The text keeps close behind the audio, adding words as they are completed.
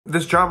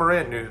This Ja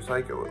Morant news,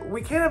 like,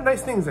 we can't have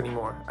nice things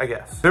anymore, I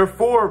guess. There are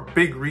 4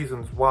 big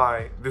reasons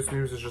why this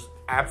news is just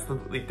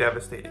absolutely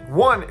devastating.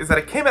 One is that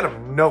it came out of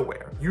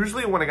nowhere.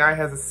 Usually when a guy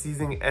has a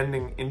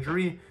season-ending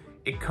injury,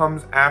 it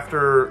comes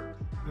after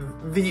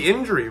the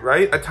injury,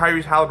 right?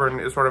 Tyrese Halliburton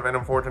is sort of an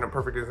unfortunate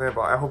perfect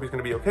example. I hope he's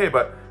gonna be okay,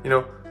 but, you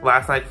know,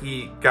 last night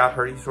he got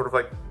hurt. He sort of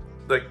like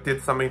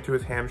did something to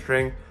his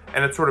hamstring,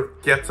 and it sort of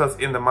gets us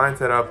in the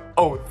mindset of,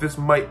 oh, this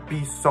might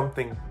be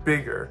something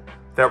bigger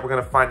that we're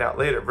gonna find out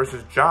later.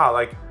 Versus Ja,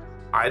 like,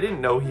 I didn't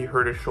know he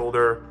hurt his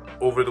shoulder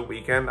over the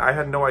weekend. I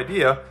had no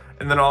idea.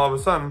 And then all of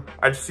a sudden,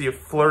 I just see a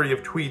flurry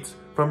of tweets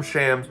from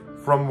Shams,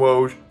 from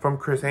Woj, from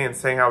Chris Haynes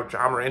saying how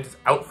Ja Morant is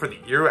out for the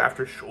year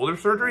after shoulder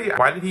surgery.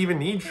 Why did he even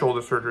need shoulder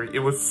surgery? It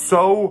was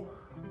so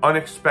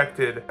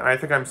unexpected, and I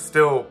think I'm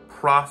still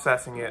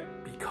processing it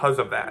because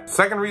of that.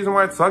 Second reason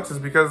why it sucks is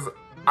because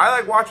I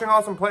like watching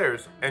awesome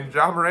players, and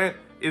Ja Morant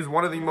is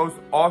one of the most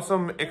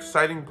awesome,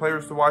 exciting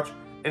players to watch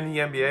in the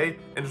NBA,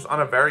 and just on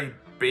a very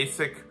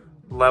basic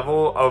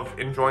level of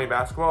enjoying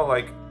basketball.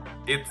 Like,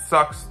 it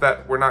sucks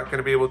that we're not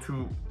gonna be able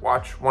to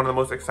watch one of the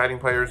most exciting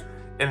players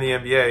in the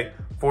NBA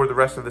for the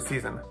rest of the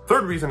season.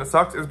 Third reason it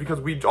sucks is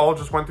because we all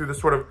just went through this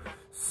sort of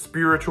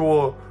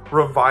spiritual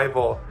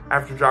revival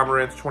after Ja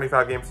Morant's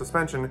 25-game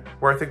suspension,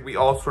 where I think we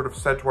all sort of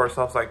said to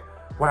ourselves, like,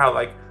 wow,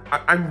 like,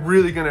 I'm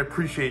really gonna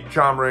appreciate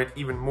Ja Morant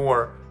even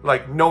more,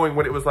 like, knowing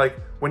what it was like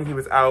when he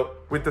was out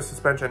with the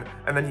suspension,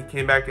 and then he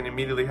came back and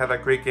immediately had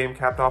that great game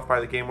capped off by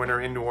the game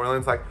winner in New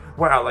Orleans. Like,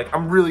 wow, like,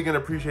 I'm really gonna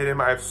appreciate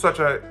him. I have such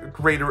a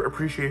greater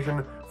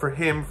appreciation for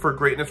him, for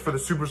greatness, for the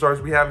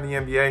superstars we have in the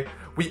NBA.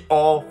 We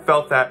all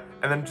felt that,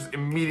 and then just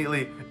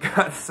immediately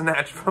got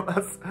snatched from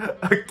us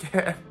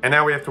again. And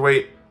now we have to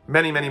wait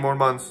many, many more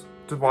months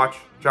to watch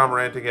Ja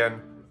Morant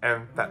again,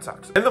 and that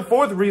sucks. And the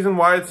fourth reason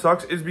why it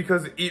sucks is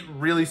because it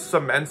really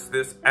cements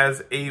this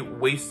as a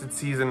wasted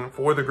season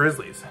for the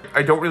Grizzlies.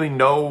 I don't really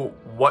know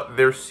what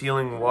their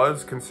ceiling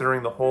was,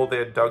 considering the hole they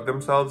had dug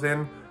themselves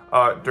in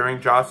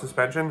during Ja's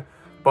suspension,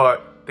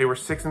 but they were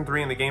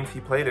 6-3 in the games he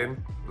played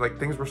in. Like,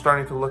 things were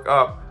starting to look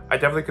up. I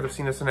definitely could have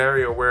seen a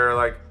scenario where,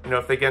 like, you know,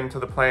 if they get into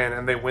the play-in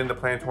and they win the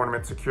play-in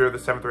tournament, secure the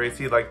 7th or 8th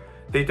seed, like,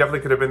 they definitely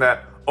could have been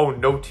that, oh,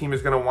 no team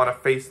is gonna wanna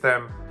face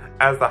them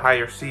as the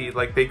higher seed.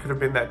 Like, they could have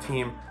been that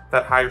team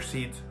that higher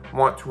seeds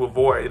want to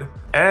avoid.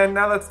 And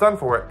now that's done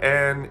for it.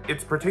 And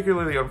it's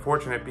particularly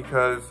unfortunate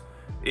because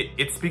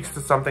it speaks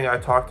to something I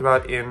talked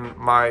about in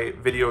my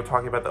video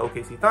talking about the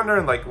OKC Thunder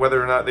and, like,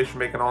 whether or not they should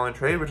make an all-in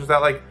trade, which is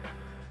that, like,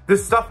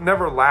 this stuff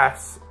never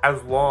lasts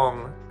as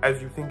long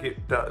as you think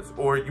it does,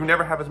 or you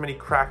never have as many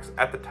cracks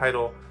at the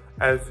title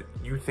as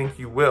you think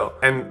you will.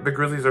 And the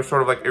Grizzlies are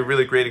sort of like a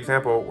really great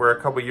example where a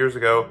couple years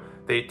ago,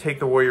 they take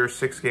the Warriors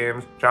 6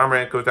 games, Ja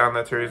Morant goes down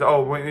that series.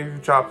 Oh, when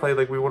if Ja played,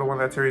 like, we would have won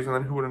that series, and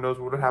then who would have knows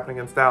what would have happened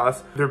against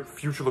Dallas. Their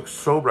future looks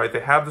so bright.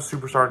 They have the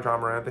superstar in Ja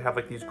Morant. They have,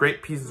 like, these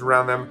great pieces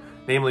around them,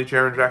 namely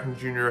Jaren Jackson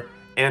Jr.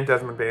 and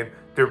Desmond Bane.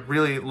 They're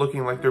really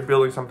looking like they're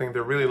building something.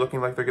 They're really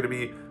looking like they're gonna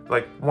be,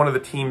 like, one of the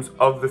teams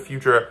of the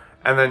future.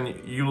 And then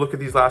you look at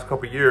these last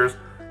couple years.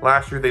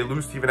 Last year, they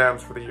lose Steven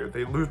Adams for the year.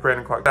 They lose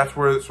Brandon Clark. That's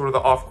where sort of the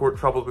off-court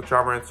troubles with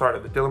Ja Morant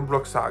started. The Dylan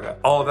Brooks saga.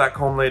 All of that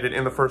culminated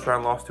in the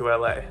first-round loss to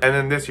LA. And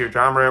then this year,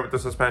 Ja Morant with the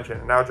suspension.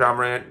 And now Ja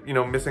Morant, you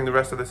know, missing the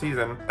rest of the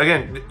season.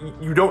 Again,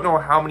 you don't know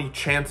how many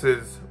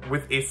chances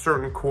with a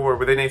certain core,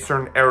 within a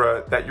certain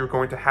era, that you're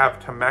going to have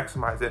to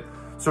maximize it.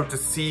 So to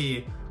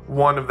see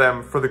one of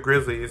them for the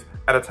Grizzlies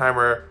at a time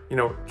where, you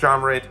know, Ja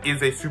Morant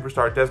is a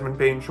superstar. Desmond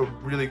Bane showed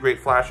really great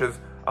flashes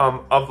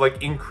of,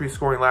 like, increased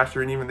scoring last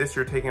year, and even this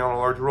year taking on a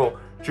larger role.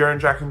 Jaren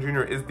Jackson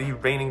Jr. is the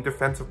reigning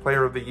defensive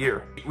player of the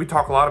year. We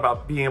talk a lot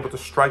about being able to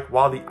strike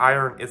while the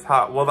iron is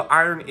hot. Well, the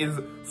iron is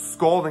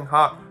scalding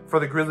hot for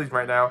the Grizzlies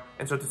right now,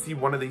 and so to see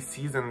one of these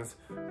seasons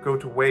go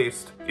to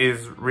waste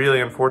is really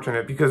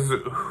unfortunate, because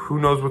who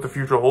knows what the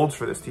future holds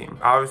for this team.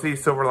 Obviously,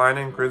 silver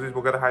lining, Grizzlies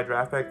will get a high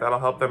draft pick. That'll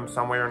help them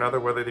some way or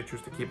another, whether they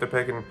choose to keep the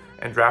pick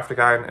and draft a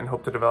guy and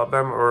hope to develop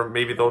them, or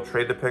maybe they'll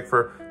trade the pick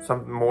for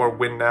some more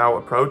win-now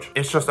approach.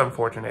 It's just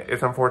unfortunate.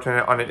 It's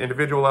unfortunate on an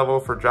individual level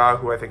for Ja,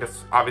 who I think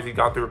has obviously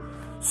gone through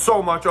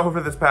so much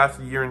over this past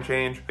year and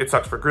change. It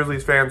sucks for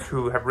Grizzlies fans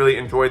who have really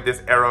enjoyed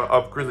this era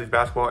of Grizzlies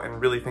basketball and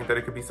really think that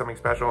it could be something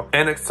special.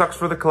 And it sucks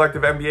for the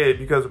collective NBA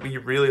because we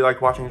really like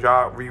watching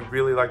Ja. We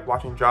really like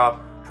watching Ja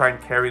try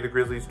and carry the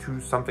Grizzlies to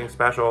something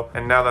special.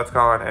 And now that's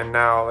gone. And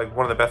now, like,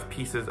 one of the best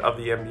pieces of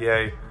the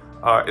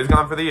NBA is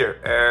gone for the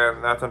year.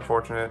 And that's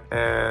unfortunate.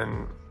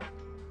 And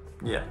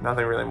yeah,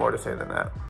 nothing really more to say than that.